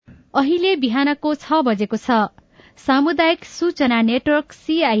अहिले बिहानको 6 बजेको छ। सामुदायिक सूचना नेटवर्क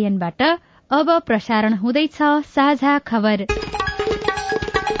CIN-बाट अब प्रसारण हुँदैछ साझा खबर।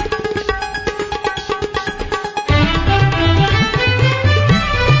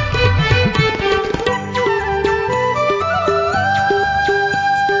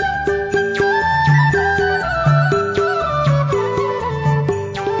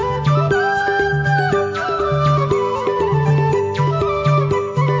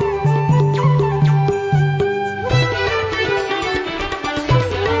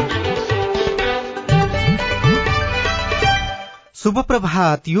 शुभ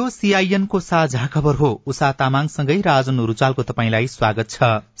प्रभात। यो CIN को साझा खबर हो। उषा तामाङसँगै राजन रुचालको तपाईंलाई स्वागत छ।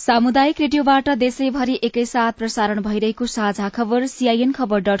 सामुदायिक रेडियोबाट देशैभरि एकैसाथ प्रसारण भइरहेको साझा खबर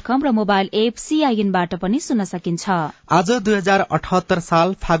CINखबर.com र मोबाइल एप CIN-बाट पनि सुन्न सकिन्छ। आज 2078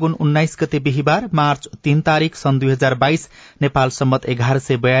 साल फागुन 19 गते बिहीबार, मार्च 3 तारिक सन् 2022, नेपाल सम्मत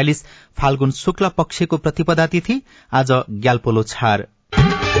 1142 फाल्गुन शुक्ल पक्षको प्रतिपदा तिथि। आज ग्याल्पोलो छार।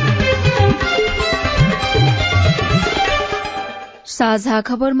 साझा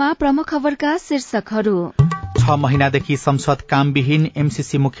खबरमा प्रमुख खबरका शीर्षकहरू। 6 महिनादेखि संसद कामविहीन,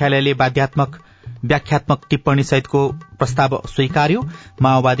 MCC मुख्यालयले व्याख्यात्मक टिप्पणी सहितको प्रस्ताव स्वीकार्यो।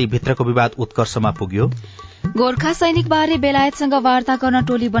 माओवादी भित्रको विवाद उत्कर्षमा पुग्यो। गोर्खा सैनिक बारे बेलायतसँग वार्ता गर्न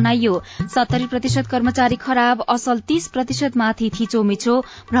टोली बनाइयो। 70% कर्मचारी खराब, असल 30% माथि थिचोमिचो,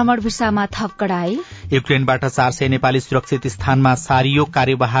 भ्रमण भिसामा थप कडाई। युक्रेनबाट 400 नेपाली सुरक्षित स्थानमा सारियो।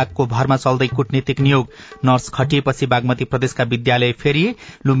 कार्यवाहकको भरमा चल्दै कूटनीतिक नियोग। नर्स खटिएपछि बागमती प्रदेशका विद्यालय फेरिए।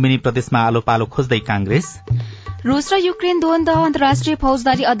 लुम्बिनी प्रदेशमा आलो पालो खोज्दै कांग्रेस। रूस र युक्रेन द्वन्द, अन्तर्राष्ट्रिय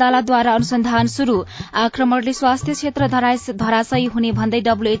फौजदारी अदालतद्वारा अनुसन्धान शुरू। आक्रमणले स्वास्थ्य क्षेत्र धराशयी हुने भन्दै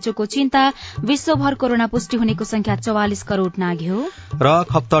WHO को चिन्ता। विश्वभर कोरोना पुष्टि हुनेको संख्या 44 करोड़ नाग्यो। र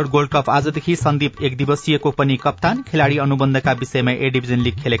खप्तड गोल्ड कप आजदेखि सन्दीप एक दिवसीयको पनि कप्तान। खेलाड़ी अनुबन्धका विषयमा A डिभिजन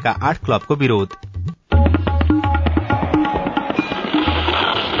लीग खेलेका 8 क्लबको विरोध।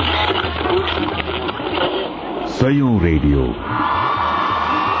 सयौं रेडियो,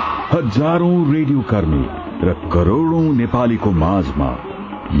 हजारौं रेडियो कर्मी र करोड़ौं नेपालीको माझमा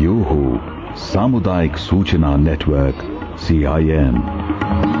यो हो सामुदायिक सूचना नेटवर्क CIN।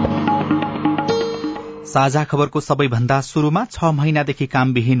 साझा खबरको सबैभन्दा शुरूमा 6 महिनादेखि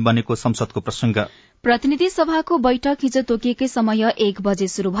कामविहीन बनेको संसदको प्रसंग। प्रतिनिधि सभाको बैठक हिजो तोकिएकै समय 1 बजे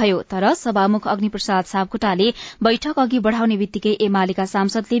शुरू भयो, तर सभामुख अग्निप्रसाद सापकोटाले बैठक अघि बढ़ाउने बित्तिकै एमालेका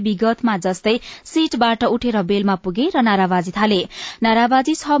सांसदले विगतमा जस्तै सीटबाट उठेर बेलमा पुगे र नाराबाजी थाले।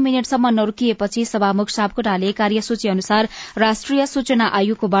 नाराबाजी 6 मिनटसम्म नरोकिएपछि सभामुख सापकोटाले कार्यसूची अनुसार राष्ट्रिय सूचना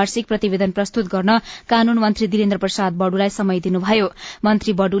आयोगको वार्षिक प्रतिवेदन प्रस्तुत गर्न कानून मन्त्री दिलेन्द्र प्रसाद बडुलाई समय दिनुभयो।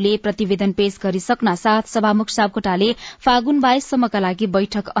 मन्त्री बडुले प्रतिवेदन पेश गरिसक्न साथ सभामुख सापकोटाले फागुन 22 सम्मका लागि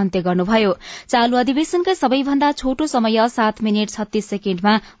बैठक अन्त्य गर्नुभयो। चालू अधिवेशनकै सबैभन्दा छोटो समय 7 मिनट 36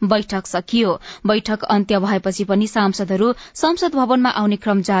 सेकेण्डमा बैठक सकियो। बैठक अन्त्य भएपछि पनि सांसदहरू संसद भवनमा आउने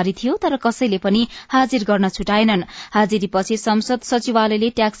क्रम जारी थियो, तर कसैले पनि हाजिर गर्न छुटाएनन्। हाजिरीपछि संसद सचिवालयले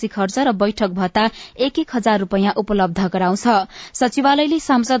ट्याक्सी खर्च र बैठक भत्ता 1,000 रूपियाँ उपलब्ध गराउँछ। सचिवालयले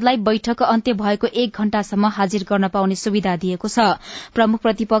सांसदलाई बैठक अन्त्य भएको 1 घण्टासम्म हाजिर गर्न पाउने सुविधा दिएको छ। प्रमुख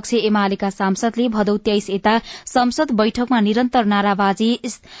प्रतिपक्ष एमालेका सांसदले भदौ 23 यता संसद बैठकमा निरन्तर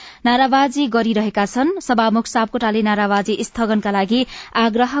नाराबाजी गरिरहेका छन्। सभामुख सापकोटाले नाराबाजी स्थगनका लागि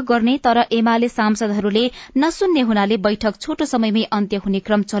आग्रह गर्ने, तर एमाले सांसदहरूले नसुन्ने हुनाले बैठक छोटो समयमै अन्त्य हुने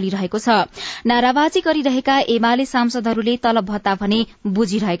क्रम चलिरहेको छ। नाराबाजी गरिरहेका एमाले सांसदहरूले तलब भत्ता भने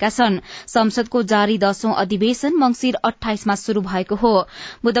बुझिरहेका छन्। संसदको जारी 10औं अधिवेशन मंसिर 28 मा शुरू भएको हो।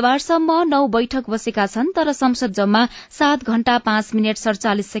 बुधबारसम्म 9 बैठक बसेका छन्, तर संसद जम्मा 7 घण्टा 5 मिनट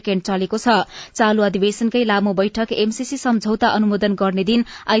 47 सेकेण्ड चलेको छ। चालू अधिवेशनकै लामो बैठक MCC सम्झौता अनुमोदन गर्ने दिन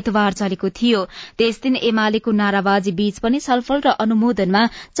आइतबार चलेको थियो। त्यसदिन एमालेको नाराबाजी बीच पनि छलफल र अनुमोदनमा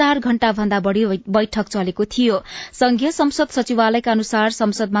 4 घण्टा भन्दा बढ़ी बैठक चलेको थियो। संघीय संसद सचिवालयका अनुसार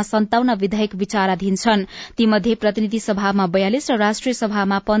संसदमा 57 विधेयक विचाराधीन छन्। तीमध्ये प्रतिनिधि सभामा 42 र राष्ट्रिय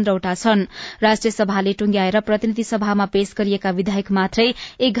सभामा 15 वटा छन्। राष्ट्रिय सभाले टुंग्याएर प्रतिनिधि सभामा पेश गरिएका विधेयक मात्रै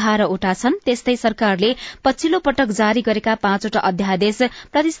 11 वटा छन्। त्यस्तै सरकारले पछिल्लो पटक जारी गरेका 5 वटा अध्यादेश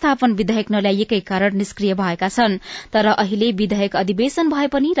प्रतिस्थापन विधेयक नल्याइएकै कारण निष्क्रिय भएका छन्। तर अहिले विधेयक अधिवेशन भए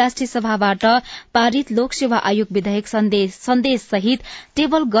पनि राष्ट्रिय सभाबाट पारित लोकसेवा आयोग विधेयक सन्देश सहित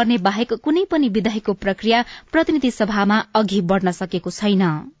टेबल गर्ने बाहेक कुनै पनि विधेयकको प्रक्रिया प्रतिनिधि सभामा अघि बढ़न सकेको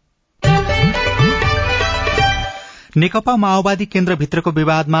छैन। नेकपा माओवादी केन्द्रभित्रको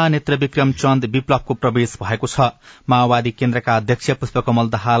विवादमा नेत्र विक्रम चन्द विप्लवको प्रवेश भएको छ। माओवादी केन्द्रका अध्यक्ष पुष्पकमल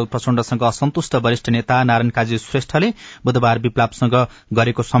दाहाल प्रचण्डसँग असन्तुष्ट वरिष्ठ नेता नारायण काजी श्रेष्ठले बुधबार विप्लवसँग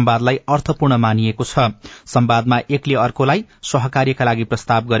गरेको संवादलाई अर्थपूर्ण मानिएको छ। संवादमा एकले अर्कोलाई सहकार्यका लागि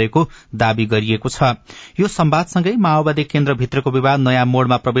प्रस्ताव गरेको दावी गरिएको छ। यो संवादसँगै माओवादी केन्द्रभित्रको विवाद नयाँ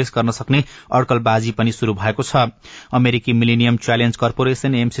मोडमा प्रवेश गर्न सक्ने अड्कलबाजी पनि शुरू भएको छ। अमेरिकी मिलेनियम च्यालेन्ज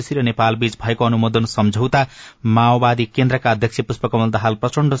कर्पोरेशन एमसीसी र नेपाल बीच भएको अनुमोदन सम्झौता माओवादी केन्द्रका अध्यक्ष पुष्पकमल दाहाल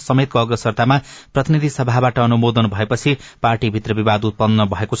प्रचण्ड समेतको अग्रसरतामा प्रतिनिधि सभाबाट अनुमोदन भएपछि पार्टीभित्र विवाद उत्पन्न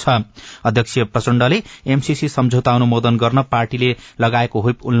भएको छ। अध्यक्ष प्रचण्डले एमसीसी सम्झौता अनुमोदन गर्न पार्टीले लगाएको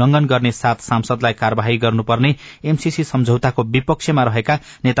व्हिप उल्लंघन गर्ने 7 सांसदलाई कार्यवाही गर्नुपर्ने, एमसीसी सम्झौताको विपक्षमा रहेका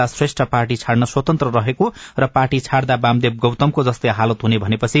नेता श्रेष्ठ पार्टी छाड्न स्वतन्त्र रहेको र पार्टी छाड्दा वामदेव गौतमको जस्तै हालत हुने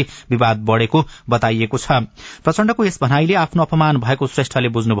भनेपछि विवाद बढ़ेको बताइएको छ। प्रचण्डको यस भनाईले आफ्नो अपमान भएको श्रेष्ठले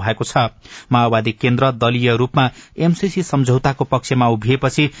बुझ्नु भएको छ। माओवादी केन्द्र दलीय रूपमा एमसीसी सम्झौताको पक्षमा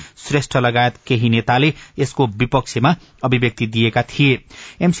उभिएपछि श्रेष्ठ लगायत केही नेताले यसको विपक्षमा अभिव्यक्ति दिएका थिए।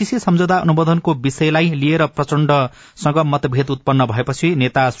 एमसीसी सम्झौता अनुमोदनको विषयलाई लिएर प्रचण्डसँग मतभेद उत्पन्न भएपछि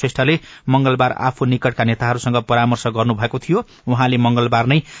नेता श्रेष्ठले मंगलबार आफू निकटका नेताहरूसँग परामर्श गर्नुभएको थियो। उहाँले मंगलबार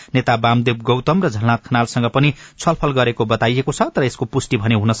नै नेता वामदेव गौतम र झलनाथ खनालसँग पनि छलफल गरेको बताइएको छ, तर यसको पुष्टि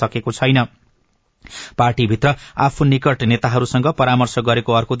भने हुन सकेको छैन। पार्टीभित्र आफू निकट नेताहरूसँग परामर्श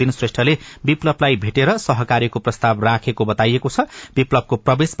गरेको अर्को दिन श्रेष्ठले विप्लवलाई भेटेर सहकार्यको प्रस्ताव राखेको बताइएको छ। विप्लवको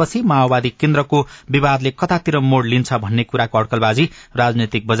प्रवेशपछि माओवादी केन्द्रको विवादले कतातिर मोड़ लिन्छ भन्ने कुराको अड्कलबाजी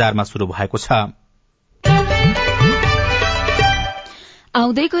राजनैतिक बजारमा शुरू भएको छ।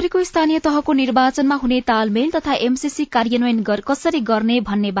 आउँदै गरेको स्थानीय तहको निर्वाचनमा हुने तालमेल तथा एमसीसी कार्यान्वयन कसरी गर्ने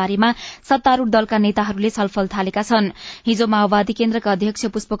भन्ने बारेमा सत्तारूढ़ दलका नेताहरूले छलफल थालेका छन्। हिजो माओवादी केन्द्रका अध्यक्ष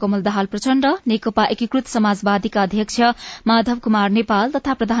पुष्पकमल दाहाल प्रचण्ड, नेकपा एकीकृत समाजवादीका अध्यक्ष माधव कुमार नेपाल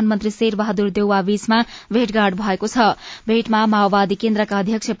तथा प्रधानमन्त्री शेरबहादुर देउवा बीचमा भेटघाट भएको छ। भेटमा माओवादी केन्द्रका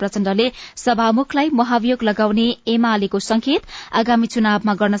अध्यक्ष प्रचण्डले सभामुखलाई महाभियोग लगाउने एमालेको संकेत, आगामी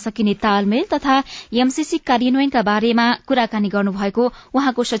चुनावमा गर्न सकिने तालमेल तथा एमसीसी कार्यान्वयनका बारेमा कुराकानी गर्नुभएको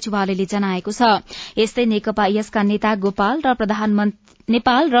उहाँको सचिवालयले जनाएको छ। यस्तै नेकपा यसका नेता गोपाल र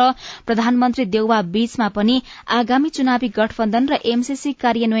प्रधानमन्त्री देउवा बीचमा पनि आगामी चुनावी गठबन्धन र एमसीसी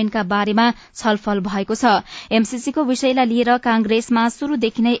कार्यान्वयनका बारेमा छलफल भएको छ। एमसीसीको विषयलाई लिएर कांग्रेसमा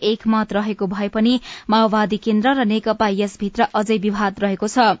शुरूदेखि नै एकमत रहेको भए पनि माओवादी केन्द्र र नेकपा यसभित्र अझै विवाद रहेको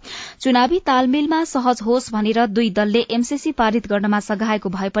छ। चुनावी तालमेलमा सहज होस् भनेर दुई दलले एमसीसी पारित गर्नमा सघाएको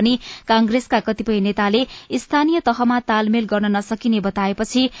भए पनि कांग्रेसका कतिपय नेताले स्थानीय तहमा तालमेल गर्न नसकिने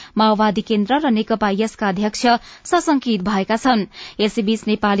बताएपछि माओवादी केन्द्र र नेकपा यसका अध्यक्ष सशंकित भएका छन्। यसैबीच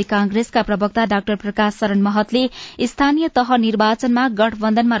नेपाली कांग्रेसका प्रवक्ता डाक्टर प्रकाश शरण महतले स्थानीय तह निर्वाचनमा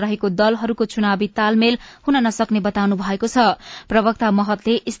गठबन्धनमा रहेको दलहरूको चुनावी तालमेल हुन नसक्ने बताउनु भएको छ। प्रवक्ता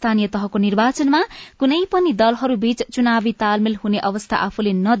महतले स्थानीय तहको निर्वाचनमा कुनै पनि दलहरूबीच चुनावी तालमेल हुने अवस्था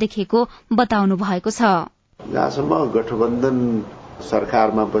आफूले नदेखेको बताउनु भएको छ। जहाँसम्म गठबन्धन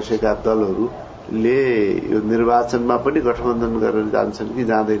सरकारमा बसेका दलहरूले यो निर्वाचनमा पनि गठबन्धन गरेर जान्छन् कि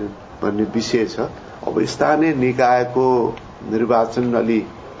जाँदैनन् भन्ने विषय छ। अब स्थानीय निकायको निर्वाचन अलि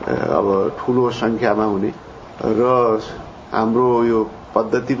अब ठूलो संख्यामा हुने र हाम्रो यो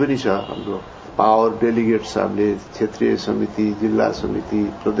पद्धति पनि छ। हाम्रो पावर डेलिगेट्स, हामीले क्षेत्रीय समिति, जिल्ला समिति,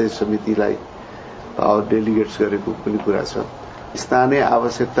 प्रदेश समितिलाई पावर डेलिगेट्स गरेको पनि कुरा छ। स्थानीय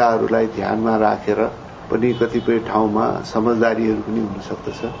आवश्यकताहरूलाई ध्यानमा राखेर पनि कतिपय ठाउँमा समझदारीहरू पनि हुन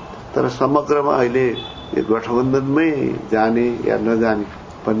सक्दछ। तर समग्रमा अहिले यो गठबन्धनमै जाने या नजाने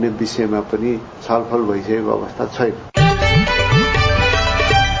भन्ने विषयमा पनि छलफल भइसकेको अवस्था छैन।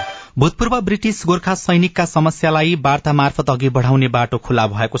 भूतपूर्व ब्रिटिश गोर्खा सैनिकका समस्यालाई वार्ता मार्फत अघि बढ़ाउने बाटो खुला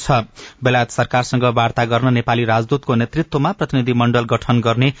भएको छ। बेलायत सरकारसँग वार्ता गर्न नेपाली राजदूतको नेतृत्वमा प्रतिनिधि मण्डल गठन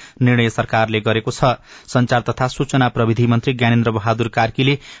गर्ने निर्णय सरकारले गरेको छ। संचार तथा सूचना प्रविधि मन्त्री ज्ञानेन्द्र बहादुर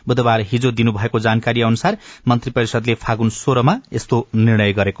कार्कीले बुधबार हिजो दिनुभएको जानकारी अनुसार मन्त्री परिषदले फागुन 16 मा यस्तो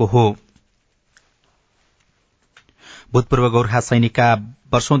निर्णय गरेको हो। भूतपूर्व गोर्खा सैनिकका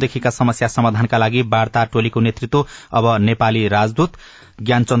वर्षौंदेखिका समस्या समाधानका लागि वार्ता टोलीको नेतृत्व अब नेपाली राजदूत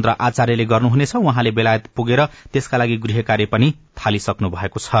ज्ञानचन्द्र आचार्यले गर्नुहुनेछ। उहाँले बेलायत पुगेर त्यसका लागि गृह कार्य पनि थालिसक्नु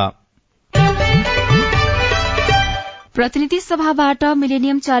भएको छ। प्रतिनिधि सभाबाट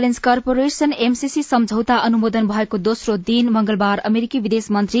मिलेनियम च्यालेन्ज कर्पोरेशन एमसीसी सम्झौता अनुमोदन भएको दोस्रो दिन मंगलबार अमेरिकी विदेश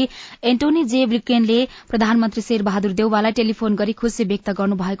मन्त्री एन्टोनी जे ब्लिंकेनले प्रधानमन्त्री शेरबहादुर देउवालाई टेलिफोन गरी खुशी व्यक्त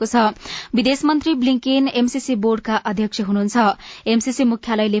गर्नुभएको छ। विदेश मन्त्री ब्लिंकेन एमसीसी बोर्डका अध्यक्ष हुनुहुन्छ। एमसीसी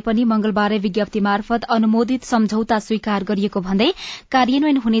मुख्यालयले पनि मंगलबारै विज्ञप्ति मार्फत अनुमोदित सम्झौता स्वीकार गरिएको भन्दै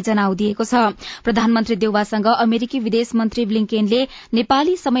कार्यान्वयन हुने जनाउ दिएको छ। प्रधानमन्त्री देउवासँग अमेरिकी विदेश मन्त्री ब्लिंकेनले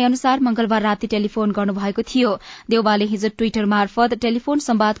नेपाली समय अनुसार मंगलबार राति टेलिफोन गर्नुभएको थियो। देउवाले शर्माले हिजो ट्विटर मार्फत टेलिफोन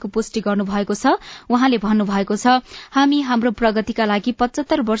संवादको पुष्टि गर्नुभएको छ। उहाँले भन्नुभएको छ, हामी हाम्रो प्रगतिका लागि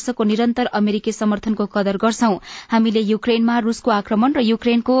 75 वर्षको निरन्तर अमेरिकी समर्थनको कदर गर्छौं। हामीले युक्रेनमा रूसको आक्रमण र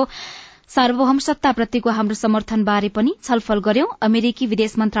युक्रेनको सार्वभौमसत्ताप्रतिको हाम्रो समर्थन बारे पनि छलफल गर्यौं। अमेरिकी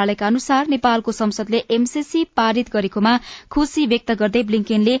विदेश मन्त्रालयका अनुसार नेपालको संसदले एमसीसी पारित गरेकोमा खुशी व्यक्त गर्दै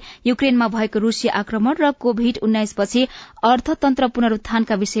ब्लिंकेनले युक्रेनमा भएको रूसी आक्रमण र कोभिड-19 पछि अर्थतन्त्र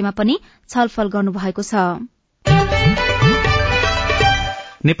पुनरुत्थानका विषयमा पनि छलफल गर्नुभएको छ।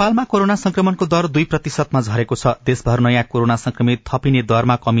 नेपालमा कोरोना संक्रमणको दर 2% मा झरेको छ। देशभर नयाँ कोरोना संक्रमित थपिने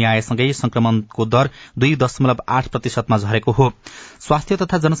दरमा कमी आएसँगै संक्रमणको दर 2.8% मा झरेको हो। स्वास्थ्य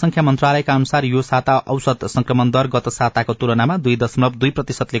तथा जनसंख्या मन्त्रालयका अनुसार यो साता औसत संक्रमण दर गत साताको तुलनामा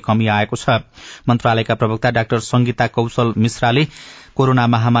 2.2% ले कमी आएको छ। मन्त्रालयका प्रवक्ता डाक्टर संगीता कौशल मिश्राले कोरोना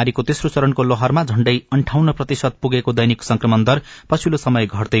महामारीको तेस्रो चरणको लहरमा झण्डै 58% पुगेको दैनिक संक्रमण दर पछिल्लो समय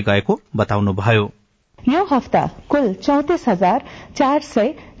घट्दै गएको बताउनुभयो। यो हप्ता कुल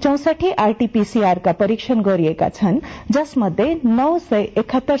 34,464 आरटीपीसीआर का परीक्षण गरिएका छन्, जसमध्ये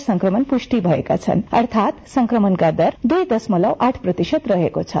 971 संक्रमण पुष्टि भएका छन्, अर्थात संक्रमणका दर 2.8%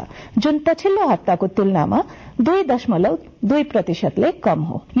 रहेको छ, जुन पछिल्लो हप्ताको तुलनामा 2.2% ले कम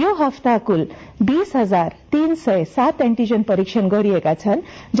हो। यो हप्ता कुल 20,307 एन्टिजन परीक्षण गरिएका छन्,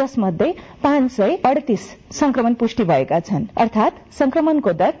 जसमध्ये 538 संक्रमण पुष्टि भएका छन्, अर्थात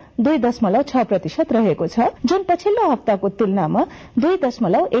संक्रमणको दर 2.6% रहेको छ, जुन पछिल्लो हप्ताको तुलनामा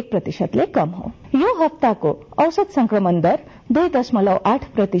 2.1% ले कम हो। यो हप्ताको औसत संक्रमण दर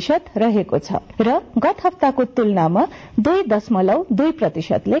 2.8% रहेको छ र गत हप्ताको तुलनामा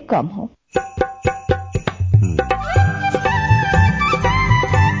 2.2% ले कम हो।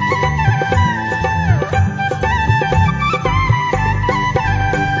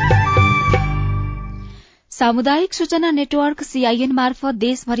 सामुदायिक सूचना नेटवर्क सीआईएन मार्फत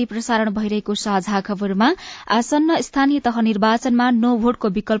देशभरि प्रसारण भइरहेको साझा खबरमा आसन्न स्थानीय तह निर्वाचनमा नो भोटको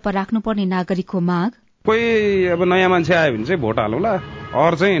विकल्प राख्नुपर्ने नागरिकको माग। कोही अब नयाँ मान्छे आयो भने चाहिँ भोट हालौँला,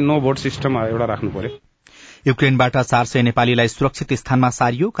 अरू चाहिँ नो भोट सिस्टम एउटा राख्नु पर्यो। युक्रेनबाट 400 नेपालीलाई सुरक्षित स्थानमा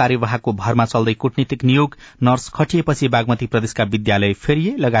सारियो। कार्यवाहको भरमा चल्दै कूटनीतिक नियोग। नर्स खटिएपछि बागमती प्रदेशका विद्यालय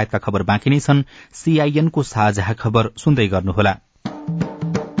फेरिए। लगायतका खबर बाँकी नै छन्। सीआईएनको साझा खबर सुन्दै गर्नुहोला।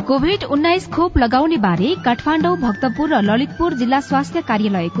 कोभिड-19 खोप लगाउने बारे काठमाडौँ, भक्तपुर र ललितपुर जिल्ला स्वास्थ्य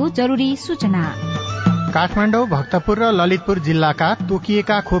कार्यालयको जरूरी सूचना। काठमाडौँ, भक्तपुर र ललितपुर जिल्लाका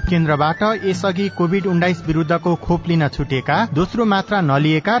तोकिएका खोप केन्द्रबाट यसअघि कोभिड-19 विरूद्धको खोप लिन छुटेका, दोस्रो मात्रा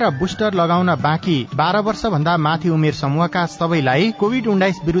नलिएका र बुस्टर लगाउन बाँकी 12 वर्ष भन्दा माथि उमेर समूहका सबैलाई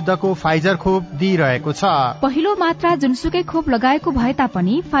कोभिड-19 विरूद्धको फाइजर खोप दिइरहेको छ। पहिलो मात्रा जुनसुकै खोप लगाएको भए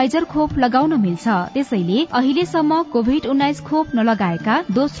तापनि फाइजर खोप लगाउन मिल्छ। त्यसैले अहिलेसम्म कोभिड-19 खोप नलगाएका,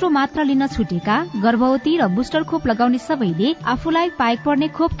 दोस्रो मात्रा लिन छुटेका, गर्भवती र बुस्टर खोप लगाउने सबैले आफूलाई पाएक पर्ने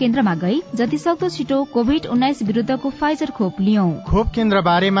खोप केन्द्रमा गई जतिसक्दो छिटो कोभिड-19 विरूद्धको फाइजर खोप लियौं। खोप केन्द्र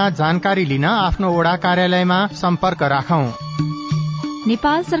बारेमा जानकारी लिन आफ्नो वडा कार्यालयमा सम्पर्क राखौं।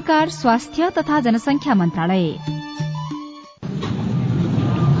 नेपाल सरकार स्वास्थ्य तथा जनसंख्या मन्त्रालय।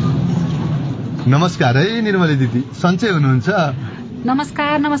 नमस्कार है निर्मली दिदी, सन्चै हुनुहुन्छ?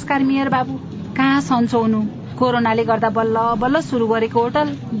 नमस्कार मेयर बाबु, कहाँ सन्चो हुनु? कोरोनाले गर्दा बल्ल बल्ल सुरु गरेको होटल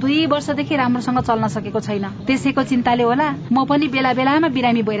 2 वर्षदेखि राम्रोसँग चल्न सकेको छैन। त्यसैको चिन्ताले होला म पनि बेला बेलामा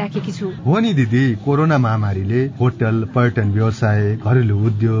बिरामी भइराखेकी छु। हो नि दिदी, कोरोना महामारीले होटल, पर्यटन व्यवसाय, घरेलु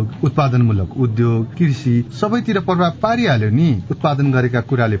उद्योग, उत्पादनमूलक उद्योग, कृषि सबैतिर प्रभाव पारिहाल्यो नि। उत्पादन गरेका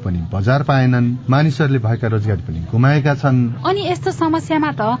कुराले पनि बजार पाएनन्, मानिसहरूले भएका रोजगारी पनि गुमाएका छन्। अनि यस्तो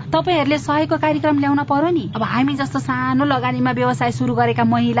समस्यामा त तपाईहरुले सहयोगको कार्यक्रम ल्याउन पर्यो नि। अब हामी जस्तो सानो लगानीमा व्यवसाय सुरु गरेका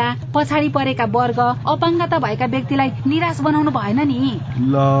महिला, पछाडि परेका वर्ग, अपाङ्गता भएका व्यक्तिलाई निराश बनाउनु भएन नि।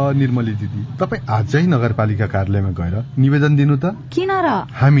 ल निर्मली दिदी, तपाईँ आजै नगरपालिका कार्यालयमा गएर निवेदन दिनु त। किन र?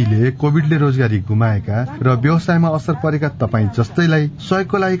 हामीले कोभिडले रोजगारी गुमाएका र व्यवसायमा असर परेका तपाईँ जस्तैलाई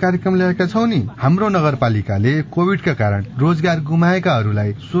सहयोगको लागि कार्यक्रम ल्याएका छौं नि। हाम्रो नगरपालिकाले कोभिडका कारण रोजगार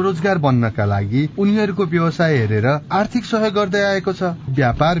गुमाएकाहरूलाई स्वरोजगार बन्नका लागि उनीहरूको व्यवसाय हेरेर आर्थिक सहयोग गर्दै आएको छ।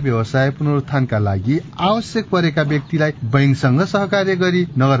 व्यापार व्यवसाय पुनरुत्थानका लागि आवश्यक परेका व्यक्तिलाई बैंकसँग सहकार्य गरी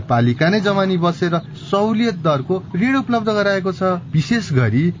नगरपालिका नै जमानी बसेर सहुलियत दरको ऋण उपलब्ध गराएको छ। विशेष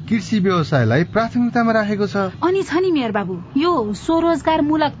गरी कृषि व्यवसायलाई प्राथमिकतामा राखेको छ। अनि छ नि मेयर बाबु, यो स्वरोजगार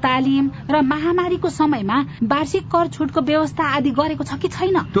मूलक तालिम र महामारीको समयमा वार्षिक कर छुटको व्यवस्था आदि गरेको छ कि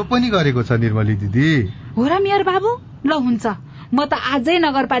छैन? त्यो पनि गरेको छ निर्मली दिदी। हो र मेयर बाबु? ल हुन्छ, म त आजै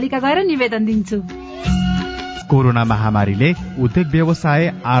नगरपालिका गएर निवेदन दिन्छु। कोरोना महामारीले उद्योग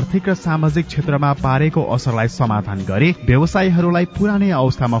व्यवसाय, आर्थिक र सामाजिक क्षेत्रमा पारेको असरलाई समाधान गरी व्यवसायीहरूलाई पुरानै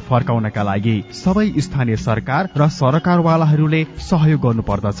अवस्थामा फर्काउनका लागि सबै स्थानीय सरकार र सरकारवालाहरूले सहयोग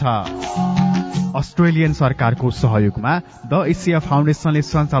गर्नुपर्दछ। अस्ट्रेलियन सरकारको सहयोगमा द एसिया फाउन्डेशनले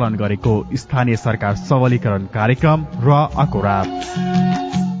सञ्चालन गरेको स्थानीय सरकार सबलीकरण कार्यक्रम र अकोराब।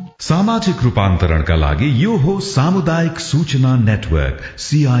 सामाजिक रूपान्तरणका लागि यो हो सामुदायिक सूचना नेटवर्क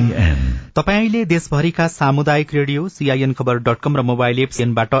CIN। तपाईले देशभरिका सामुदायिक रेडियो CIN खबर.com र मोबाइल एप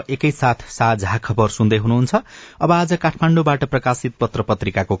CIN-बाट एकैसाथ साझा खबर सुन्दै हुनुहुन्छ। अब आज काठमाडौँबाट प्रकाशित पत्र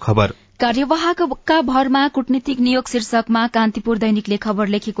पत्रिकाको खबर। कार्यवाहकका भरमा कूटनीतिक नियोग शीर्षकमा कान्तिपुर दैनिकले खबर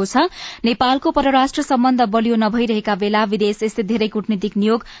लेखेको छ। नेपालको परराष्ट्र सम्बन्ध बलियो नभइरहेका बेला विदेश स्थित धेरै कूटनीतिक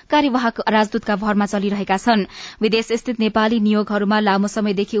नियोग कार्यवाहक राजदूतका भरमा चलिरहेका छन्। विदेश स्थित नेपाली नियोगहरूमा लामो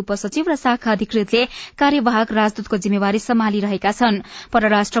समयदेखि उपसचिव र शाखा अधिकृतले कार्यवाहक राजदूतको जिम्मेवारी सम्हालिरहेका छन्।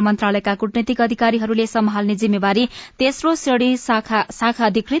 परराष्ट्र मन्त्रालयका कूटनीतिक अधिकारीहरूले सम्हाल्ने जिम्मेवारी तेस्रो श्रेणी शाखा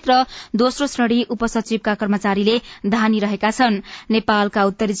अधिकृत र दोस्रो श्रेणी उपसचिवका कर्मचारीले धानिरहेका छन्। नेपालका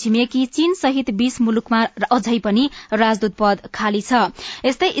उत्तरी छिमेकी चीन सहित 20 मुलुकमा अझै पनि राजदूत पद खाली छ।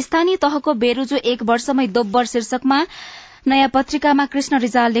 यस्तै स्थानीय तहको बेरुजु 1 वर्षमै दोब्बर शीर्षकमा नयाँ पत्रिकामा कृष्ण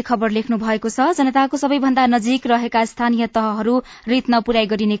रिजालले खबर लेख्नु भएको छ। जनताको सबैभन्दा नजिक रहेका स्थानीय तहहरू रित नपुर्याई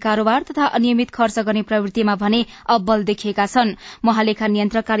गरिने कारोबार तथा अनियमित खर्च गर्ने प्रवृत्तिमा भने अब्बल देखिएका छन्। महालेखा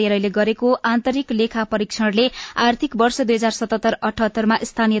नियन्त्रक कार्यालयले गरेको आन्तरिक लेखा परीक्षणले आर्थिक वर्ष 2077-78 मा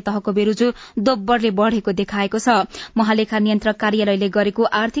स्थानीय तहको बेरुजु दोब्बरले बढ़ेको देखाएको छ। महालेखा नियन्त्रक कार्यालयले गरेको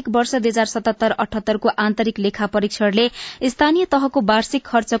आर्थिक वर्ष 2077-78 को आन्तरिक लेखा परीक्षणले स्थानीय तहको वार्षिक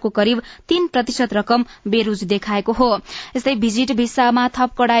खर्चको करिब 3% रकम बेरुजु देखाएको हो। यस्तै भिजिट भिसामा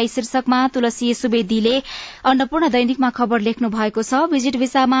थप कडाई शीर्षकमा तुलसी सुवेदीले अन्नपूर्ण दैनिकमा खबर लेख्नु भएको छ। भिजिट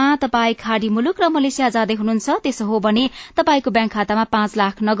भिसामा तपाई खाडी मुलुक र मलेसिया जाँदै हुनुहुन्छ, त्यसो हो भने तपाईको ब्याङ्क खातामा 5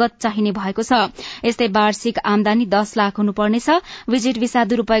 लाख नगद चाहिने भएको छ। यस्तै वार्षिक आमदानी 10 लाख हुनुपर्नेछ। भिजिट भिसा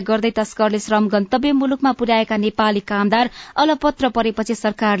दुरूपयोग गर्दै तस्करले श्रम गन्तव्य मुलुकमा पुर्याएका नेपाली कामदार अलपत्र परेपछि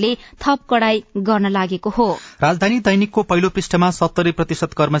सरकारले थप कडाई गर्न लागेको हो। राजधानी दैनिकको पहिलो पृष्ठमा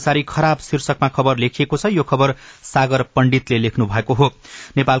 70% कर्मचारी खराब शीर्षकमा खबर लेखिएको छ। यो खबर सागर पण्डितले लेख्नु भएको हो।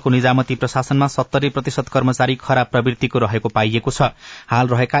 नेपालको निजामती प्रशासनमा 70% कर्मचारी खराब प्रवृत्तिको रहेको पाइएको छ। हाल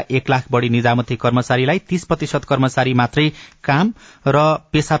रहेका 1 लाख बढ़ी निजामती कर्मचारीलाई 30% कर्मचारी मात्रै काम र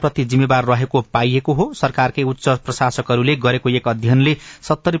पेशाप्रति जिम्मेवार रहेको पाइएको हो। सरकारकै उच्च प्रशासकहरूले गरेको एक अध्ययनले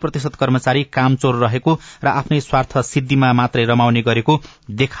 70% कर्मचारी कामचोर रहेको र आफ्नै स्वार्थ सिद्धिमा मात्रै रमाउने गरेको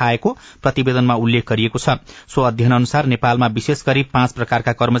देखाएको प्रतिवेदनमा उल्लेख गरिएको छ। सो अध्ययन अनुसार नेपालमा विशेष गरी 5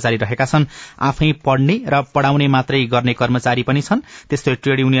 प्रकारका कर्मचारी रहेका छन्। आफै पढ्ने र पढ़ाउने मात्रै गर्ने कर्मचारी पनि छन्। त्यस्तै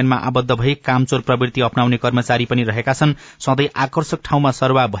ट्रेड युनियनमा आबद्ध भई कामचोर प्रवृत्ति अपनाउने कर्मचारी पनि रहेका छन्। सधैँ आकर्षक ठाउँमा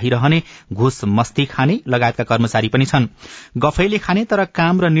सरुवा भइरहने, घुस मस्ती खाने लगायतका कर्मचारी पनि छन्। गफैले खाने तर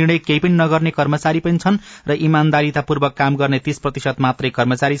काम र निर्णय केही पनि नगर्ने कर्मचारी पनि छन् र इमान्दारितापूर्वक काम गर्ने 30% मात्रै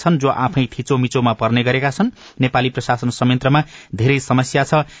कर्मचारी छन् जो आफै थिचोमिचोमा पर्ने गरेका छन्। नेपाली प्रशासन संयन्त्रमा धेरै समस्या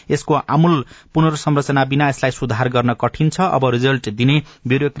छ। यसको आमूल पुनर्संरचना बिना यसलाई सुधार गर्न कठिन छ। अब रिजल्ट दिने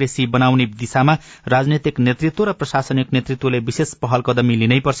ब्युरोक्रेसी बनाउने दिशामा राजनैतिक नेतृत्व र प्रशासनिक नेतृत्वले विशेष पहल कदमी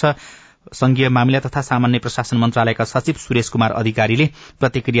लिनैपर्छ। संघीय मामिला तथा सामान्य प्रशासन मन्त्रालयका सचिव सुरेश कुमार अधिकारीले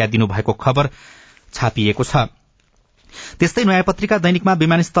प्रतिक्रिया दिनुभएको खबर छापिएको छ। त्यस्तै नयाँ पत्रिका दैनिकमा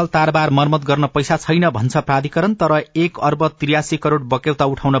विमानस्थल तारबार मर्मत गर्न पैसा छैन भन्छ प्राधिकरण, तर 1 अर्ब 83 करोड़ बक्यौता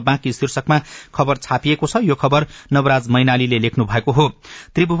उठाउन बाँकी शीर्षकमा खबर छापिएको छ। यो खबर नवराज मैनालीले लेख्नु भएको हो।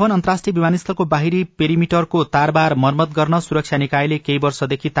 त्रिभुवन अन्तर्राष्ट्रिय विमानस्थलको बाहिरी पेरिमिटरको तारबार मर्मत गर्न सुरक्षा निकायले केही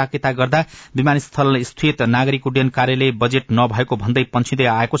वर्षदेखि ताकेता गर्दा विमानस्थल स्थित नागरिक उड्डयन कार्यालय बजेट नभएको भन्दै पन्छिँदै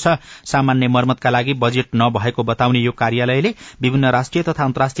आएको छ। सामान्य मर्मतका लागि बजेट नभएको बताउने यो कार्यालयले विभिन्न राष्ट्रिय तथा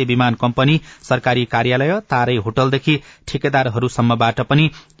अन्तर्राष्ट्रिय विमान कम्पनी, सरकारी कार्यालय, तारै होटलदेखि ठेकेदारहरूसम्मबाट पनि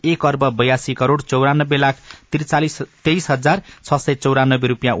 1 अर्ब 82 करोड़ 94 लाख 23,694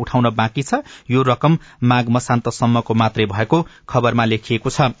 रूपियाँ उठाउन बाँकी छ। यो रकम माघ मसान्तसम्मको मात्रै भएको खबरमा लेखिएको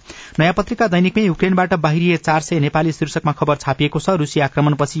छ। नयाँ पत्रिका दैनिकमै युक्रेनबाट बाहिरिए 400 नेपाली शीर्षकमा खबर छापिएको छ। रूसी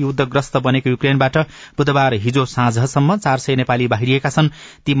आक्रमणपछि युद्धग्रस्त बनेको युक्रेनबाट बुधबार हिजो साँझसम्म 400 नेपाली बाहिरिएका छन्।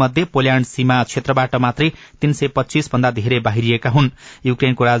 तीमध्ये पोल्याण्ड सीमा क्षेत्रबाट मात्रै 325 भन्दा धेरै बाहिरिएका हुन्।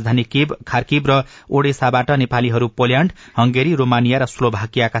 युक्रेनको राजधानी कीव, खार्किव र ओडेसाबाट नेपालीहरू पोल्याण्ड, हंगेरी, रोमानिया र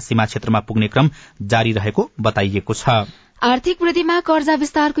स्लोभाकियाका सीमा क्षेत्रमा पुग्ने क्रम जारी रहेको बताइएको छ। आर्थिक वृद्धिमा कर्जा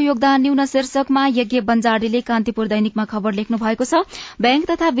विस्तारको योगदान न्यून शीर्षकमा यज्ञ बन्जाडेले कान्तिपुर दैनिकमा खबर लेख्नु भएको छ। बैंक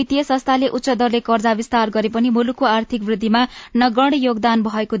तथा वित्तीय संस्थाले उच्च दरले कर्जा विस्तार गरे पनि मुलुकको आर्थिक वृद्धिमा नगण्य योगदान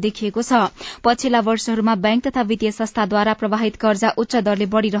भएको देखिएको छ। पछिल्ला वर्षहरूमा बैंक तथा वित्तीय संस्थाद्वारा प्रवाहित कर्जा उच्च दरले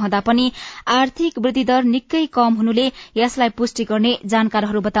बढ़िरहँदा पनि आर्थिक वृद्धि दर निकै कम हुनुले यसलाई पुष्टि गर्ने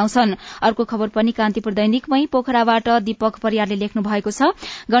जानकारहरू बताउँछन्। अर्को खबर पनि कान्तिपुर दैनिकमै पोखराबाट दीपक परियारले लेख्नु भएको छ।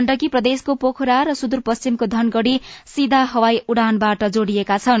 गण्डकी प्रदेशको पोखरा र सुदूरपश्चिमको धनगढ़ी सीधा हवाई उडानबाट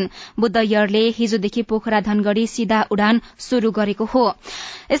जोडिएका छन्। बुद्ध एयरले हिजोदेखि पोखरा धनगढ़ी सीधा उडान शुरू गरेको हो।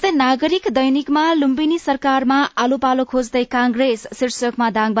 यस्तै नागरिक दैनिकमा लुम्बिनी सरकारमा आलो पालो खोज्दै कांग्रेस शीर्षकमा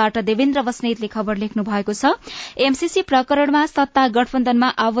दाङबाट देवेन्द्र बस्नेतले खबर लेख्नु भएको छ। एमसीसी प्रकरणमा सत्ता गठबन्धनमा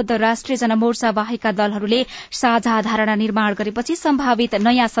आबद्ध राष्ट्रिय जनमोर्चा बाहेकका दलहरूले साझा धारणा निर्माण गरेपछि सम्भावित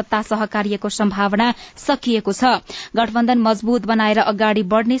नयाँ सत्ता सहकार्यको सम्भावना सकिएको छ। गठबन्धन मजबूत बनाएर अगाडि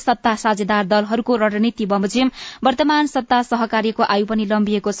बढ़ने सत्ता साझेदार दलहरूको रणनीति बमोजिम वर्तमान सत्ता सहकार्यको आयु पनि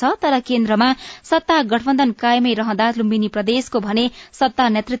लम्बिएको छ। तर केन्द्रमा सत्ता गठबन्धन कायमै रहँदा लुम्बिनी प्रदेशको भने सत्ता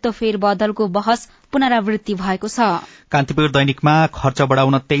नेतृत्व फेरबदलको बहस पुनरावृत्ति भएको छ। कान्तिपुर दैनिकमा खर्च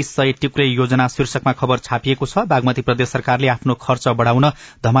बढ़ाउन 2300 टुक्रे योजना शीर्षकमा खबर छापिएको छ। बागमती प्रदेश सरकारले आफ्नो खर्च बढ़ाउन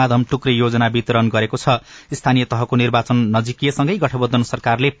धमाधम टुक्रे योजना वितरण गरेको छ। स्थानीय तहको निर्वाचन नजिकिएसँगै गठबन्धन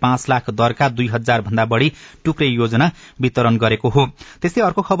सरकारले 5 लाख दरका 2000 भन्दा बढ़ी टुक्रे योजना वितरण गरेको हो। त्यस्तै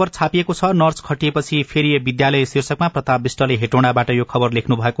अर्को खबर छापिएको छ। नर्स खटिएपछि फेरि विद्यालय शीर्षकमा प्रताप विष्टले हेटौँडाबाट यो खबर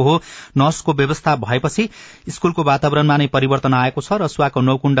लेख्नु भएको हो। नर्सको व्यवस्था भएपछि स्कूलको वातावरणमा नै परिवर्तन आएको छ। रसुवाको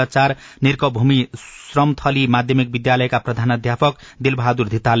 9कुण्ड 4 निर्कभूमि श्रमथली माध्यमिक विद्यालयका प्रधानाध्यापक दिलबहादुर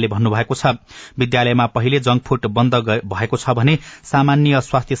धितालले भन्नुभएको छ। विद्यालयमा पहिले जंक फूड बन्द भएको छ भने सामान्य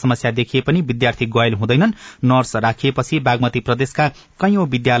स्वास्थ्य समस्या देखिए पनि विद्यार्थी गयल हुँदैनन्। नर्स राखिएपछि बागमती प्रदेशका कैयौं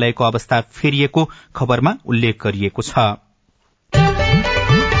विद्यालयको अवस्था फेरिएको खबरमा उल्लेख गरिएको छ।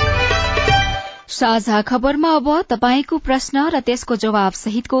 साझा खबरमा अब तपाईंको प्रश्न र त्यसको जवाब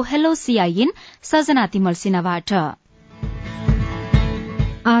सहितको हेलो सीआईएन सजना तिमल सिन्हाबाट।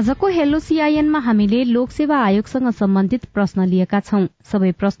 आजको हेलो सीआईएनमा हामीले लोकसेवा आयोगसँग सम्बन्धित प्रश्न लिएका छौं।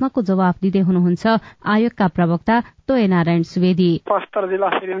 सबै प्रश्नको जवाफ दिँदै हुनुहुन्छ आयोगका प्रवक्ता तोय नारायण सुवेदी। पस्तर जिल्ला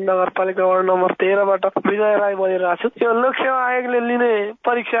सिरिन नगरपालिका वार्ड नम्बर 13 बाट विजय राई बोलिरहेको छु। यो लोकसेवा आयोगले लिने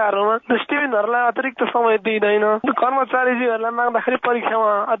परीक्षाहरूमा दृष्टिहीनहरूलाई अतिरिक्त समय दिइदैन, कर्मचारीजीहरूलाई माग्दाखेरि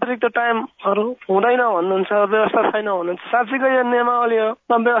परीक्षामा अतिरिक्त टाइमहरू हुँदैन भन्नुहुन्छ, व्यवस्था छैन भन्नुहुन्छ। साँच्चीकै यो नियमावली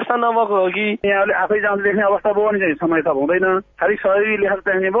हो व्यवस्था नभएको हो कि यहाँले आफै जाँच लेख्ने अवस्था भयो भने चाहिँ समय थप हुँदैन। खालि सहयोगी लेखेर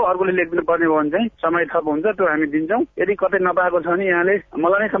चाहिने भयो, अर्कोले लेखिदिनु पर्ने भयो भने चाहिँ समय थप हुन्छ, त्यो हामी दिन्छौं। यदि कतै नपाएको छ भने यहाँले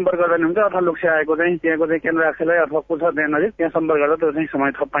मलाई नै सम्पर्क गर्दा हुन्छ अथवा लोकसेवा आयोगको चाहिँ त्यहाँको चाहिँ केन्द्र कार्यालय अथवा को छ त्यहाँ नजिक त्यहाँ सम्पर्क गर्दा त्यो चाहिँ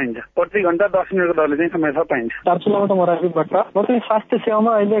समय थप पाइन्छ। प्रति घण्टा 10 मिनटको दरले चाहिँ समय थप पाइन्छ। दार्चुलाबाट म राजीवबाट म चाहिँ स्वास्थ्य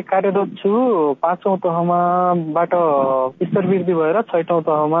सेवामा अहिले कार्यरत छु। 5औं तहमाबाट स्तर वृद्धि भएर 6औं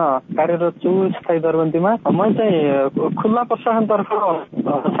तहमा कार्यरत छु स्थायी दरबन्दीमा। म चाहिँ खुल्ला प्रशासनतर्फ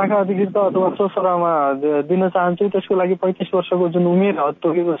शाखा अधिकृत अथवा सोसरामा दिन चाहन्छु। त्यसको लागि 35 वर्षको जुन उमेर हद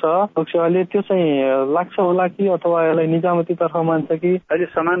तोकेको छ लोकसेवाले, त्यो चाहिँ लाग्छ होला कि अथवा यसलाई निजामती तर्फ मान्छ कि? अहिले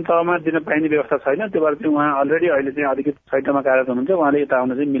समान तहमा दिन पाइने व्यवस्था छैन। त्यो भएर चाहिँ उहाँ अलरेडी अहिले चाहिँ अधिकृत साइटमा कार्यरत हुनुहुन्छ। उहाँले यता आउन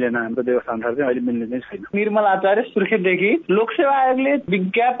चाहिँ मिलेन, हाम्रो व्यवस्था अनुसार चाहिँ अहिले मिल्ने चाहिँ छैन। निर्मल आचार्य सुर्खेतदेखि। लोकसेवा आयोगले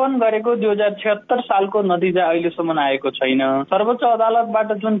विज्ञापन गरेको 2076 सालको नतिजा अहिलेसम्म आएको छैन। सर्वोच्च अदालतबाट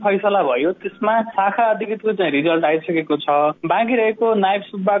जुन फैसला भयो त्यसमा शाखा अधिकृतको चाहिँ रिजल्ट आइसकेको छ। बाँकी रहेको नायब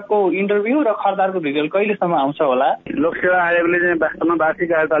सुब्बाको इन्टरभ्यू र खर्दारको रिजल्ट कहिलेसम्म आउँछ होला? लोकसेवा आयोगले चाहिँ वास्तवमा वार्षिक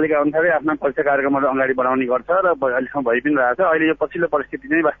कार्यतालिका अनुसारै आफ्ना परीक्षा कार्यक्रमहरू अगाडि बढाउने गर्छ र अहिलेसम्म भइ पनि रहेछ। अहिले यो पछिल्लो परिस्थिति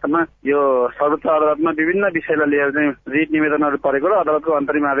चाहिँ वास्तवमा यो सर्वोच्च अदालतमा विभिन्न विषयलाई लिएर चाहिँ रिट निवेदनहरू परेको र अदालतको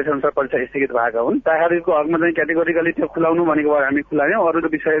अन्तरिम आदेश अनुसार परीक्षा स्थगित भएका हुन्। शाखाको हकमा चाहिँ क्याटेगोरिकली त्यो खुलाउनु भनेको भए हामी खुलायौँ। अरूको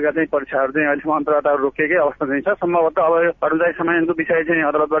विषयका चाहिँ परीक्षाहरू चाहिँ अहिलेसम्म अन्तर्गतहरू रोकिएकै अवस्था चाहिँ छ। सम्भवतः अब कर्मचारी समायोजनको विषय चाहिँ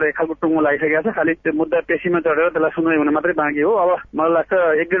अदालतबाट एक खालको टुङ्गो लागिसकेको छ। खालि त्यो मुद्दा पेशीमा चढेर त्यसलाई सुनवाई हुन मात्रै बाँकी हो। अब मलाई लाग्छ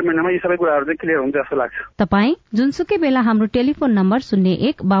 1-1.5 महिनामा यी सबै कुराहरू चाहिँ क्लियर हुन्छ जस्तो लाग्छ। तपाईँ जुनसुकै बेला हाम्रो टेलिफोन नम्बर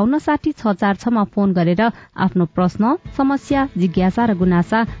 01-5260-646 मा फोन गरेर आफ्नो प्रश्न, समस्या, जिज्ञासा र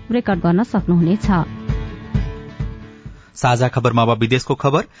गुनासा रेकर्ड गर्न सक्नुहुनेछ। साझा खबरमा अब विदेशको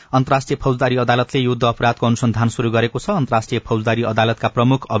खबर। अन्तर्राष्ट्रिय फौजदारी अदालतले युद्ध अपराधको अनुसन्धान शुरू गरेको छ। अन्तर्राष्ट्रिय फौजदारी अदालतका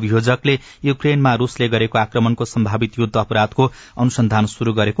प्रमुख अभियोजकले युक्रेनमा रूसले गरेको आक्रमणको सम्भावित युद्ध अपराधको अनुसन्धान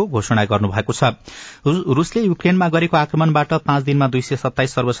शुरू गरेको घोषणा गर्नुभएको छ। रूसले युक्रेनमा गरेको आक्रमणबाट 5 दिनमा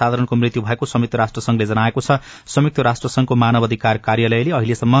 227 सर्वसाधारणको मृत्यु भएको संयुक्त राष्ट्रसंघले जनाएको छ। संयुक्त राष्ट्रसंघको मानव अधिकार कार्यालयले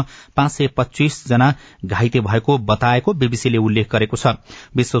अहिलेसम्म 525 जना घाइते भएको बताएको बीबीसीले उल्लेख गरेको छ।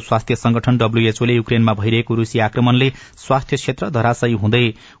 विश्व स्वास्थ्य संगठन डब्ल्यूएचओले युक्रेनमा भइरहेको रूसी आक्रमणले स्वास्थ्य क्षेत्र धराशायी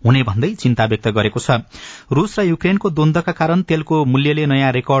हुने भन्दै चिन्ता व्यक्त गरेको छ। रूस र युक्रेनको द्वन्द्वका कारण तेलको मूल्यले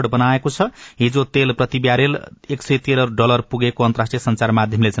नयाँ रेकर्ड बनाएको छ। हिजो तेल प्रति ब्यारेल $113 पुगेको अन्तर्राष्ट्रिय संचार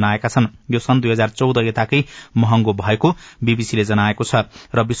माध्यमले जनाएका छन्। यो सन् 2014 यताकै महँगो भएको बीबीसीले जनाएको छ।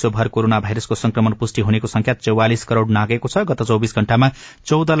 र विश्वभर कोरोना भाइरसको संक्रमण पुष्टि हुनेको संख्या 44 करोड़ नागेको छ। गत 24 घण्टामा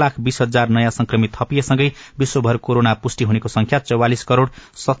 14,20,000 नयाँ संक्रमित थपिएसँगै विश्वभर कोरोना पुष्टि हुनेको संख्या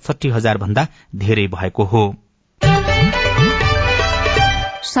 44,67,000 भन्दा धेरै भएको हो।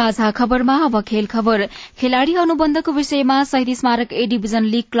 साझा खबरमा अब खेल खबर। खेलाड़ी अनुबन्धको विषयमा शहीद स्मारक ए डिभिजन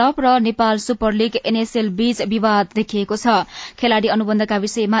लीग क्लब र नेपाल सुपर लीग एनएसएल बीच विवाद देखिएको छ। खेलाड़ी अनुबन्धका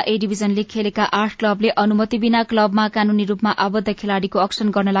विषयमा ए डिभिजन लीग खेलेका 8 क्लबले अनुमति बिना क्लबमा कानूनी रूपमा आबद्ध खेलाड़ीको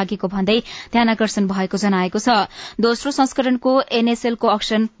अक्सन गर्न लागेको भन्दै ध्यानाकर्षण भएको जनाएको छ। दोस्रो संस्करणको एनएसएलको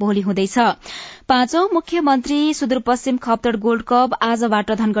अक्सन भोलि हुँदैछ। 5औं मुख्यमन्त्री सुदूरपश्चिम खप्तड गोल्ड कप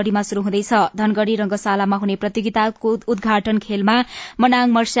आजबाट धनगढ़ीमा शुरू हुँदैछ। धनगढ़ी रंगशालामा हुने प्रतियोगिताको उद्घाटन खेलमा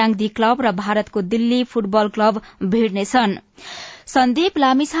मनाङ मर्स्याङदी क्लब र भारतको दिल्ली फुटबल क्लब भिड्नेछन्। सन्दीप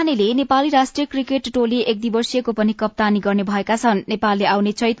लामिछानेले नेपाली राष्ट्रिय क्रिकेट टोली एक दिवसीयको पनि कप्तानी गर्ने भएका छन्। नेपालले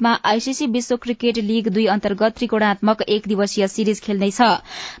आउने चैतमा आईसीसी विश्व क्रिकेट लीग 2 अन्तर्गत त्रिकोणात्मक एक दिवसीय सिरिज खेल्दैछ।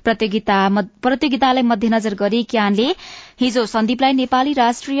 प्रतियोगितालाई मध्यनजर गरी क्यानले हिजो सन्दीपलाई नेपाली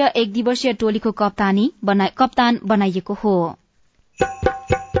राष्ट्रिय एक दिवसीय टोलीको कप्तान बनाइएको हो।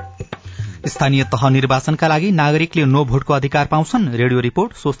 स्थानीय तह निर्वाचनका लागि नागरिकले नो भोटको अधिकार पाउँछन्। रेडियो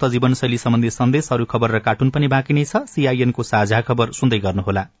रिपोर्ट, स्वस्थ जीवनशैली सम्बन्धी सन्देशहरू, खबर र कार्टुन पनि बाँकी नै छ। सीआईएनको साझा खबर सुन्दै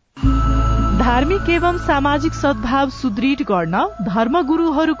गर्नुहोला। धार्मिक एवं सामाजिक सद्भाव सुदृढ गर्न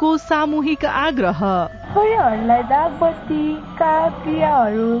धर्मगुरूहरूको सामूहिक आग्रह। छोरीहरूलाई दाग बत्तीका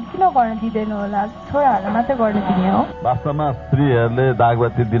क्रियाहरू किन गर्न दिँदैन होला? छोराहरूलाई मात्रै गर्न दिने हो? वास्तवमा स्त्रीहरूले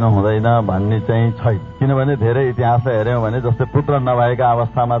दागबत्ती दिनु हुँदैन भन्ने चाहिँ छैन, किनभने धेरै इतिहासलाई हेर्यौं भने जस्तै पुत्र नभएका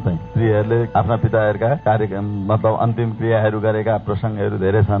अवस्थामा चाहिँ स्त्रीहरूले आफ्ना पिताहरूका कार्यक्रम मतलब अन्तिम क्रियाहरू गरेका प्रसंगहरू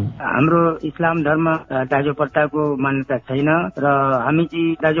धेरै छन्। हाम्रो इस्लाम धर्म दाजुपट्टाको मान्यता छैन र हामी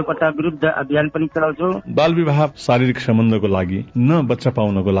चाहिँ दाजुपट्टा विरुद्ध अभियान पनि चलाउँछौं। बाल विवाह शारीरिक सम्बन्धको लागि न बच्चा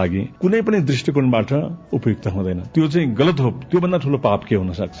पाउनको लागि कुनै पनि दृष्टिकोणबाट उपयुक्त हुँदैन। त्यो चाहिँ गलत हो। त्यो भन्दा ठूलो पाप के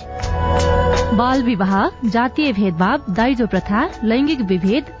हुन सक्छ? बाल विवाह, जातीय भेदभाव, दाइजो प्रथा, लैंगिक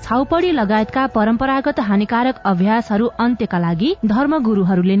विभेद, छाउपडी लगायतका परम्परागत हानिकारक अभ्यासहरू अन्त्यका लागि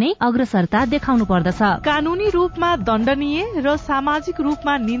धर्मगुरूहरूले नै अग्रसरता देखाउनु पर्दछ। कानूनी रूपमा दण्डनीय र सामाजिक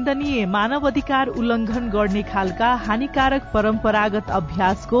रूपमा निन्दनीय मानव अधिकार उल्लंघन गर्ने खालका हानिकारक परम्परागत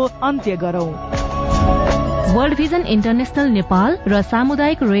अभ्यासको अन्त्य गरौं। वर्ल्ड भिजन इन्टरनेशनल नेपाल र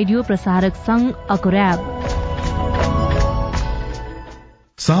सामुदायिक रेडियो प्रसारक संघ अकुर्याब।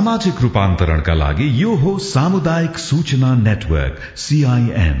 सामाजिक रूपान्तरणका लागि यो हो सामुदायिक सूचना नेटवर्क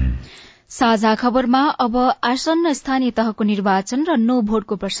सीआईएन। साझा खबरमा अब आसन्न स्थानीय तहको निर्वाचन र नो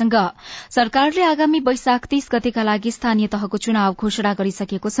भोटको प्रसंग। सरकारले आगामी वैशाख 30 गतेका लागि स्थानीय तहको चुनाव घोषणा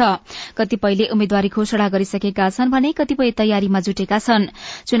गरिसकेको छ। कतिपयले उम्मेद्वारी घोषणा गरिसकेका छन् भने कतिपय तयारीमा जुटेका छन्।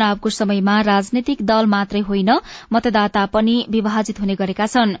 चुनावको समयमा राजनैतिक दल मात्रै होइन, मतदाता पनि विभाजित हुने गरेका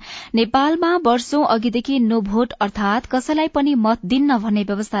छन्। नेपालमा वर्षौं अघिदेखि नो भोट अर्थात कसैलाई पनि मत दिन्न भन्ने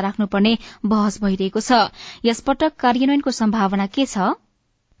व्यवस्था राख्नुपर्ने बहस भइरहेको छ। यसपटक कार्यान्वयनको सम्भावना के छ?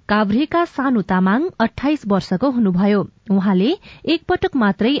 काभ्रेका सानु तामाङ 28 वर्षको हुनुभयो। उहाँले एक पटक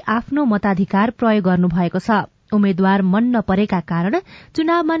मात्रै आफ्नो मताधिकार प्रयोग गर्नुभएको छ। उम्मेद्वार मन नपरेका कारण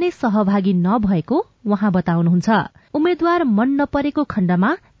चुनावमा नै सहभागी नभएको उहाँ बताउनुहुन्छ। उम्मेद्वार मन नपरेको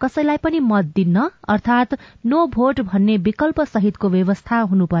खण्डमा कसैलाई पनि मत दिन्न अर्थात नो भोट भन्ने विकल्प सहितको व्यवस्था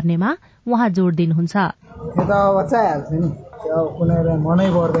हुनुपर्नेमा उहाँ जोड़ दिनुहुन्छ।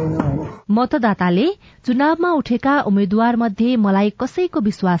 मतदाताले चुनावमा उठेका उम्मेद्वार मध्ये मलाई कसैको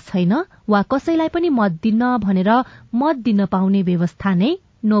विश्वास छैन वा कसैलाई पनि मत दिन्न भनेर मत दिन पाउने व्यवस्था नै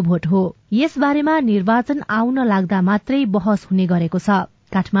नो भोट हो। यस बारेमा निर्वाचन आउन लाग्दा मात्रै बहस हुने गरेको छ।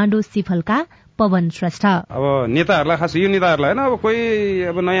 काठमाडौँ सिफलका पवन श्रेष्ठ। अब नेताहरूलाई खास यो नेताहरूलाई होइन, अब कोही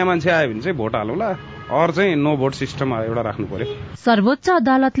अब नयाँ मान्छे आयो भने चाहिँ भोट हालौँला, अरू चाहिँ नो भोट सिस्टम एउटा राख्नु पर्यो। सर्वोच्च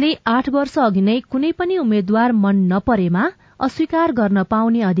अदालतले 8 वर्ष अघि नै कुनै पनि उम्मेद्वार मन नपरेमा अस्वीकार गर्न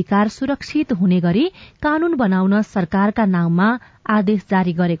पाउने अधिकार सुरक्षित हुने गरी कानून बनाउन सरकारका नाउँमा आदेश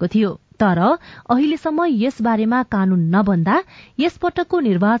जारी गरेको थियो। तर अहिलेसम्म यस बारेमा कानून नबन्दा यसपटकको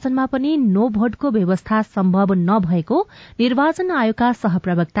निर्वाचनमा पनि नो भोटको व्यवस्था सम्भव नभएको निर्वाचन आयोगका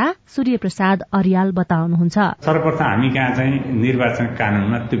सहप्रवक्ता सूर्य प्रसाद अर्याल बताउनुहुन्छ। सर्वप्रथम हामी कहाँ चाहिँ निर्वाचन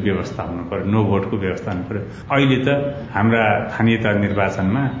कानूनमा त्यो व्यवस्था हुनु पर्यो, नो भोटको व्यवस्था हुनु पर्यो। अहिले त हाम्रा स्थानीय तह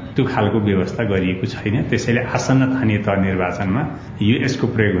निर्वाचनमा त्यो खालको व्यवस्था गरिएको छैन। त्यसैले आसन्न स्थानीय तह निर्वाचनमा यसको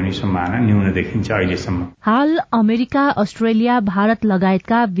प्रयोग हुने सम्भावना न्यून देखिन्छ अहिलेसम्म। हाल अमेरिका, अस्ट्रेलिया, भारत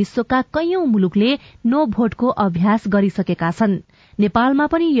लगायतका विश्वका कैयौं मुलुकले नो भोटको अभ्यास गरिसकेका छन्। नेपालमा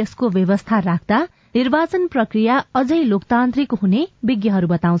पनि यसको व्यवस्था राख्दा निर्वाचन प्रक्रिया अझै लोकतान्त्रिक हुने विज्ञहरू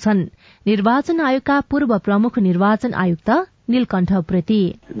बताउँछन्। निर्वाचन आयोगका पूर्व प्रमुख निर्वाचन आयुक्त नीलकण्ठ उप्रेती।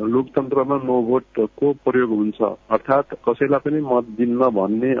 लोकतन्त्रमा नो भोटको प्रयोग हुन्छ, अर्थात् कसैलाई पनि मत दिन्न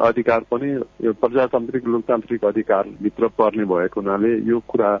भन्ने अधिकार पनि यो प्रजातान्त्रिक लोकतान्त्रिक अधिकार भित्र पर्ने भएको हुनाले यो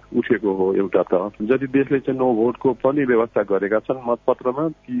कुरा उठेको हो। एउटा त जति देशले चाहिँ नो भोटको पनि व्यवस्था गरेका छन् मतपत्रमा,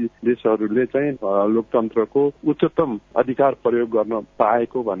 ती देशहरूले चाहिँ लोकतन्त्रको उच्चतम अधिकार प्रयोग गर्न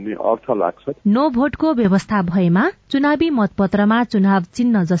पाएको भन्ने अर्थ लाग्छ। नो भोटको व्यवस्था भएमा चुनावी मतपत्रमा चुनाव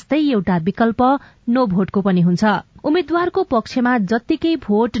चिन्ह जस्तै एउटा विकल्प नो भोटको पनि हुन्छ। उम्मेद्वारको पक्षमा जत्तिकै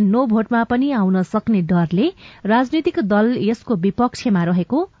भोट नो भोटमा पनि आउन सक्ने डरले राजनीतिक दल यसको विपक्षमा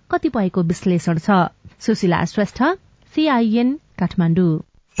रहेको कतिपयको विश्लेषण छ। सुशीला श्रेष्ठ, सीआईएन, काठमाडौँ।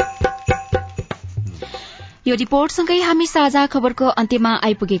 यो रिपोर्टसँगै हामी साझा खबरको अन्त्यमा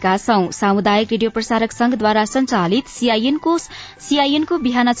आइपुगेका छौं। सामुदायिक रेडियो प्रसारक संघद्वारा संचालित सीआईएनको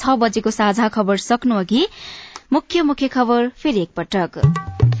बिहान 6 बजेको साझा खबर सक्नु अघि मुख्य खबर फेरि एकपटक।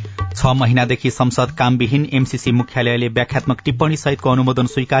 6 महिनादेखि संसद कामविहीन, एमसीसी मुख्यालयले व्याख्यात्मक टिप्पणी सहितको अनुमोदन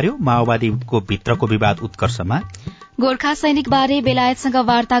स्वीकार्यो। माओवादीको भित्रको विवाद उत्कर्षमा। गोर्खा सैनिकबारे बेलायतसँग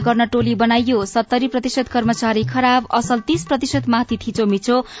वार्ता गर्न टोली बनाइयो। 70% कर्मचारी खराब, असल 30% माथि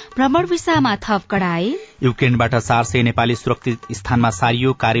थिचोमिचो, भ्रमण भिसामा थप कडाए। युक्रेनबाट 400 नेपाली सुरक्षित स्थानमा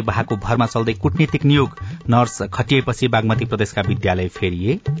सारियो। कार्यवाहको भरमा चल्दै कूटनीतिक नियोग। नर्स खटिएपछि बागमती प्रदेशका विद्यालय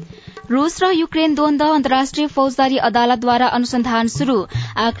फेरिए। रूस र युक्रेन द्वन्द, अन्तर्राष्ट्रिय फौजदारी अदालतद्वारा अनुसन्धान शुरू।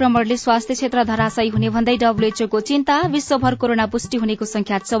 आक्रमणले स्वास्थ्य क्षेत्र धराशयी हुने भन्दै डब्ल्यूएचओको चिन्ता। विश्वभर कोरोना पुष्टि हुनेको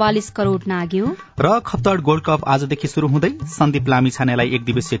संख्या 44 करोड़ नाग्यो। र खप्तड गोल्ड कप आजदेखि शुरू हुँदै सन्दीप लामिछानेलाई एक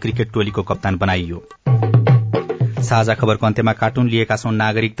दिवसीय क्रिकेट टोलीको कप्तान बनाइयो। साझा खबरको अन्त्यमा कार्टुन लिएका छौं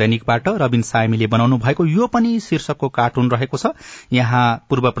नागरिक दैनिकबाट। रविन सायमीले बनाउनु भएको यो पनि शीर्षकको कार्टुन रहेको छ। यहाँ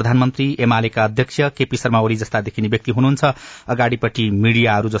पूर्व प्रधानमन्त्री एमालेका अध्यक्ष केपी शर्मा ओली जस्ता देखिने व्यक्ति हुनुहुन्छ। अगाडिपट्टि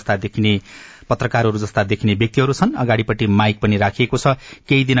मीडियाहरू जस्ता देखिने, पत्रकारहरू जस्ता देखिने व्यक्तिहरू छन्। अगाडिपट्टि माइक पनि राखिएको छ।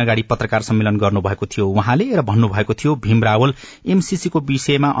 केही दिन अगाडि पत्रकार सम्मेलन गर्नुभएको थियो उहाँले र भन्नुभएको थियो भीम रावल एमसीसीको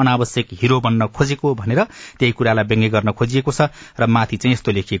विषयमा अनावश्यक हिरो बन्न खोजेको भनेर। त्यही कुरालाई व्यङ्ग्य गर्न खोजिएको छ र माथि चाहिँ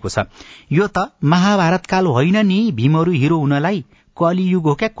यस्तो लेखिएको छ, यो त महाभारत काल होइन नि, भीमहरू हिरो हुनलाई कलियुग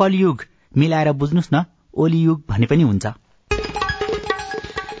हो क्या, कलियुग। मिलाएर बुझ्नुस् न, ओलीयुग भने पनि हुन्छ।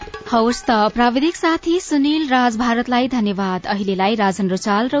 हवस् त, प्राविधिक साथी सुनिल राज भारतलाई धन्यवाद। अहिलेलाई राजन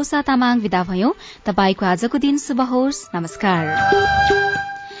रोचाल र उषा तामाङ विदा भयौं। तपाईको आजको दिन शुभ होस्। नमस्कार।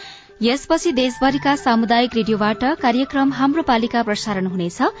 यसपछि देशभरिका सामुदायिक रेडियोबाट कार्यक्रम हाम्रो पालिका प्रसारण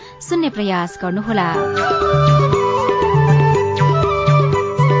हुनेछ। सुन्ने प्रयास गर्नुहोला।